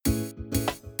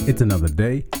It's another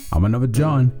day. I'm another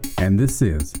John, and this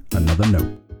is Another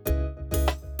Note.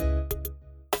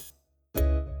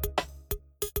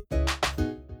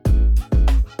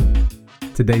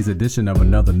 Today's edition of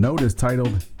Another Note is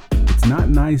titled, It's Not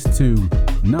Nice to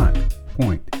Not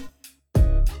Point.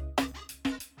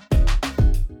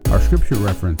 Our scripture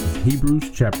reference is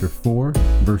Hebrews chapter 4,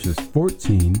 verses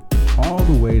 14, all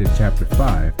the way to chapter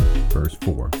 5, verse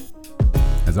 4.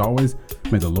 As always,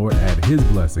 may the Lord add His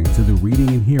blessing to the reading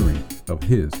and hearing of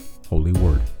His holy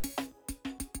word.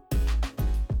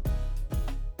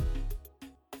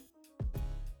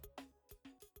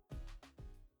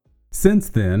 Since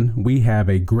then, we have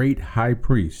a great high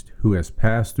priest who has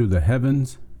passed through the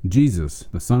heavens, Jesus,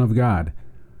 the Son of God.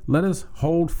 Let us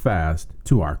hold fast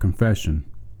to our confession.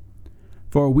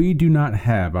 For we do not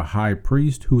have a high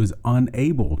priest who is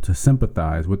unable to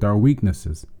sympathize with our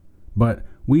weaknesses, but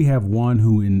we have one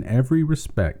who in every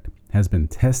respect has been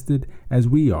tested as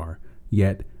we are,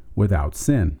 yet without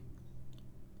sin.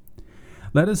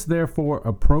 Let us therefore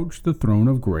approach the throne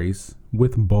of grace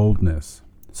with boldness,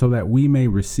 so that we may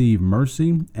receive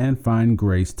mercy and find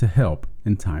grace to help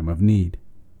in time of need.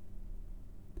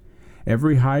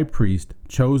 Every high priest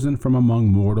chosen from among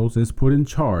mortals is put in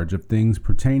charge of things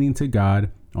pertaining to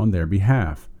God on their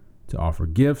behalf, to offer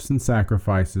gifts and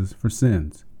sacrifices for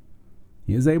sins.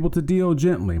 He is able to deal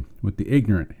gently with the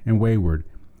ignorant and wayward,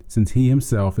 since he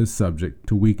himself is subject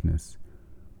to weakness.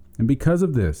 And because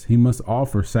of this, he must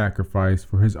offer sacrifice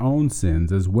for his own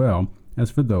sins as well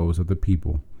as for those of the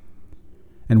people.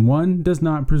 And one does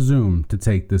not presume to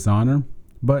take this honor,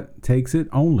 but takes it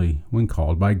only when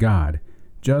called by God,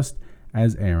 just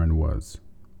as Aaron was.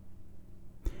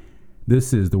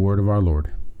 This is the word of our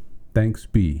Lord. Thanks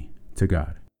be to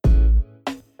God.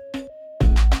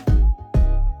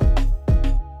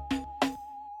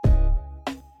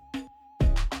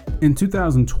 In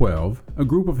 2012, a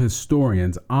group of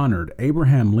historians honored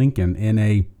Abraham Lincoln in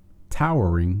a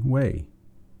towering way.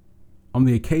 On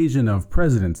the occasion of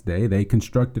President's Day, they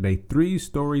constructed a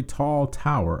 3-story tall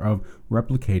tower of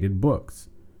replicated books.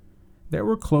 There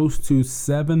were close to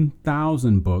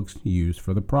 7,000 books used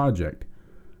for the project.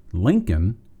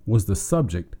 Lincoln was the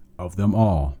subject of them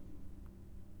all.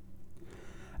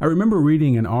 I remember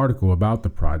reading an article about the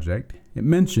project. It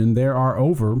mentioned there are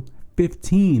over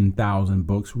 15,000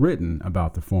 books written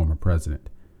about the former president,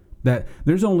 that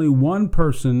there's only one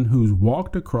person who's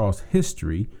walked across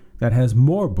history that has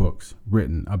more books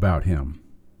written about him: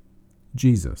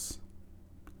 Jesus.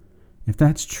 If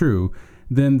that's true,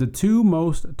 then the two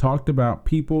most talked about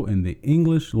people in the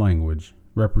English language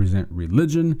represent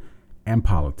religion and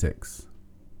politics.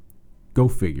 Go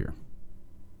figure.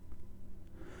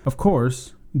 Of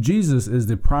course, Jesus is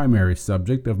the primary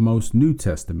subject of most New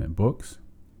Testament books.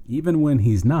 Even when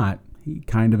he's not, he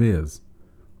kind of is.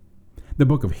 The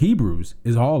book of Hebrews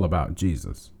is all about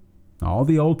Jesus. All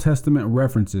the Old Testament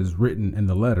references written in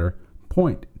the letter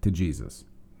point to Jesus.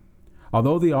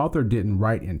 Although the author didn't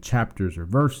write in chapters or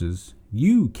verses,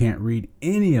 you can't read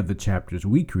any of the chapters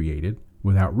we created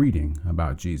without reading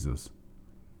about Jesus.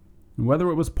 And whether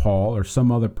it was Paul or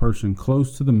some other person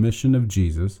close to the mission of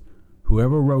Jesus,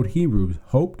 whoever wrote Hebrews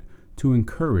hoped to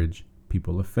encourage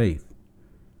people of faith.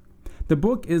 The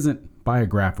book isn't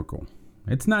biographical.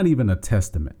 It's not even a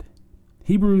testament.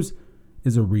 Hebrews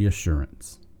is a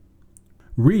reassurance.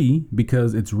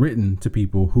 Because it's written to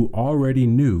people who already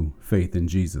knew faith in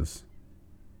Jesus.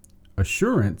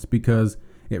 Assurance because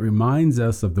it reminds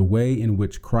us of the way in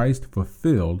which Christ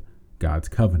fulfilled God's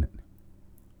covenant.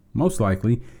 Most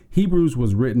likely, Hebrews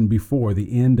was written before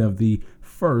the end of the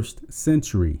 1st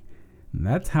century. And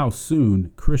that's how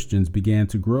soon Christians began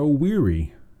to grow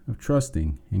weary of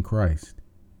trusting in Christ.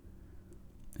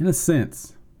 In a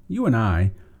sense, you and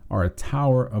I are a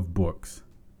tower of books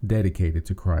dedicated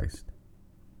to Christ.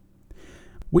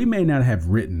 We may not have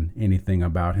written anything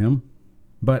about him,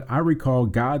 but I recall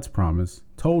God's promise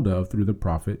told of through the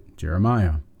prophet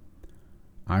Jeremiah.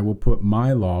 I will put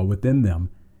my law within them,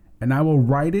 and I will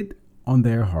write it on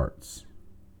their hearts.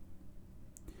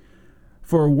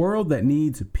 For a world that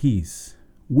needs peace,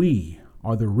 we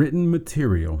are the written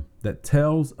material that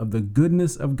tells of the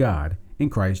goodness of God in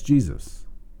Christ Jesus.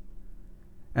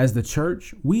 As the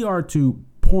church, we are to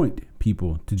point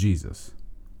people to Jesus,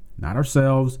 not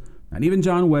ourselves, not even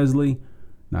John Wesley,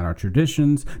 not our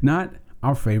traditions, not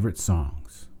our favorite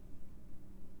songs.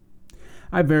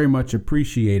 I very much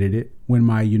appreciated it when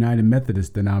my United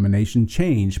Methodist denomination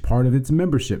changed part of its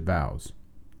membership vows.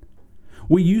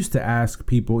 We used to ask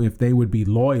people if they would be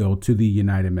loyal to the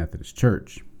United Methodist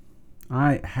Church.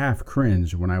 I half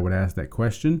cringed when I would ask that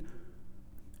question.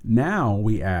 Now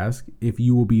we ask if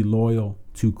you will be loyal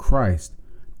to Christ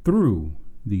through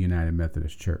the United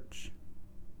Methodist Church.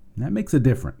 And that makes a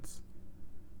difference.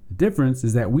 The difference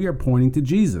is that we are pointing to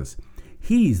Jesus.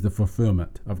 He's the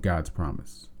fulfillment of God's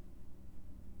promise.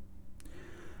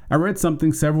 I read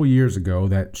something several years ago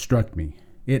that struck me.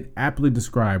 It aptly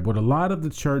described what a lot of the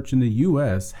church in the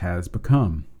U.S. has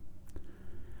become.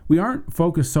 We aren't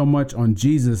focused so much on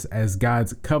Jesus as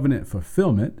God's covenant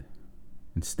fulfillment.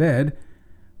 Instead,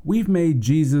 we've made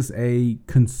Jesus a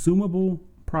consumable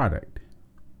product,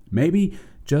 maybe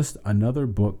just another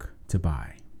book to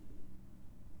buy.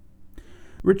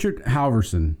 Richard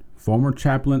Halverson, former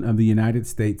chaplain of the United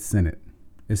States Senate,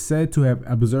 is said to have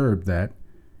observed that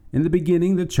in the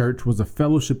beginning the church was a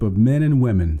fellowship of men and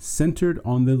women centered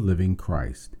on the living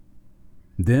Christ.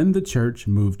 Then the church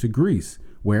moved to Greece,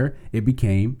 where it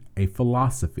became a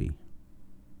philosophy.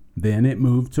 Then it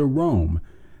moved to Rome,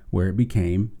 where it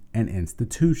became an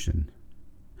institution.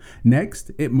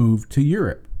 Next, it moved to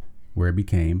Europe, where it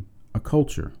became a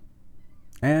culture.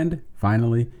 And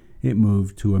finally, it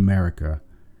moved to America,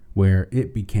 where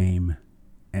it became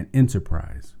an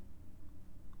enterprise.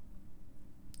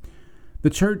 The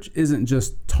church isn't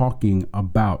just talking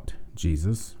about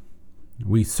Jesus.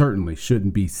 We certainly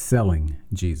shouldn't be selling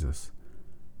Jesus.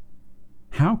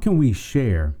 How can we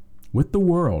share with the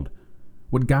world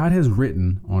what God has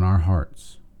written on our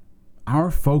hearts? Our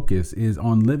focus is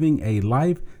on living a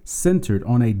life centered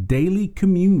on a daily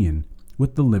communion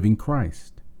with the living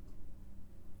Christ.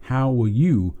 How will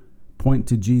you point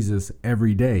to Jesus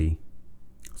every day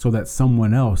so that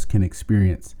someone else can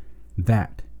experience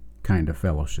that kind of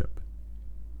fellowship?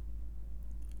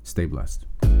 Stay blessed.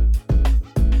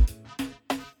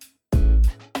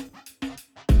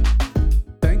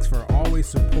 Thanks for always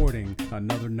supporting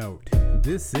Another Note.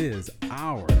 This is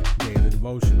our daily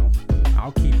devotional.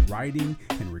 I'll keep writing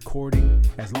and recording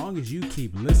as long as you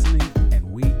keep listening and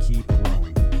we keep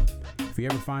growing. If you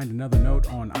ever find Another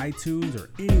Note on iTunes or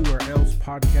anywhere else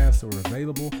podcasts are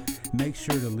available, make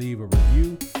sure to leave a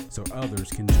review so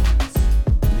others can join us.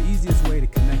 The easiest way to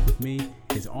connect with me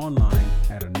is online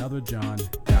at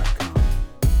anotherjohn.com.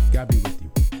 God be with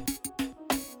you.